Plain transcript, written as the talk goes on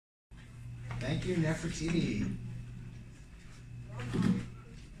Thank you, Nefertiti.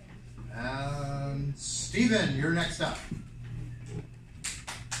 Stephen, you're next up.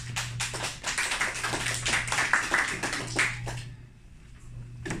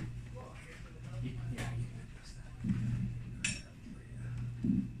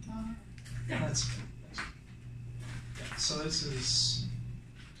 Yeah, that's good. Yeah, so this is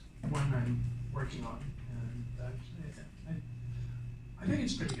one I'm working on, and I think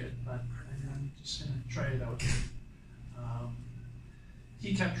it's pretty good, but I'm just going to try it out.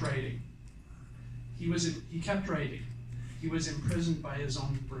 He kept writing. He kept writing. He was imprisoned by his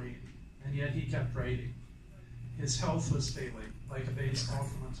own brain, and yet he kept writing. His health was failing, like a baseball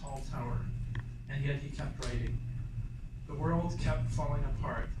from a tall tower, and yet he kept writing. The world kept falling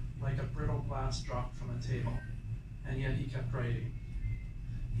apart, like a brittle glass dropped from a table, and yet he kept writing.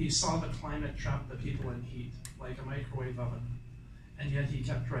 He saw the climate trap the people in heat, like a microwave oven, and yet he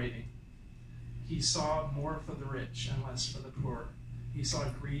kept writing. He saw more for the rich and less for the poor. He saw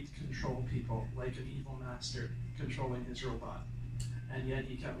greed control people, like an evil master controlling his robot, and yet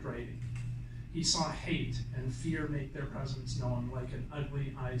he kept writing. He saw hate and fear make their presence known, like an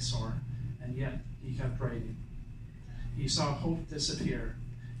ugly eyesore, and yet he kept writing. He saw hope disappear,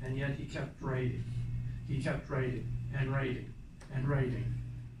 and yet he kept writing. He kept writing and writing and writing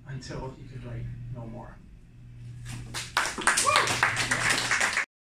until he could write no more.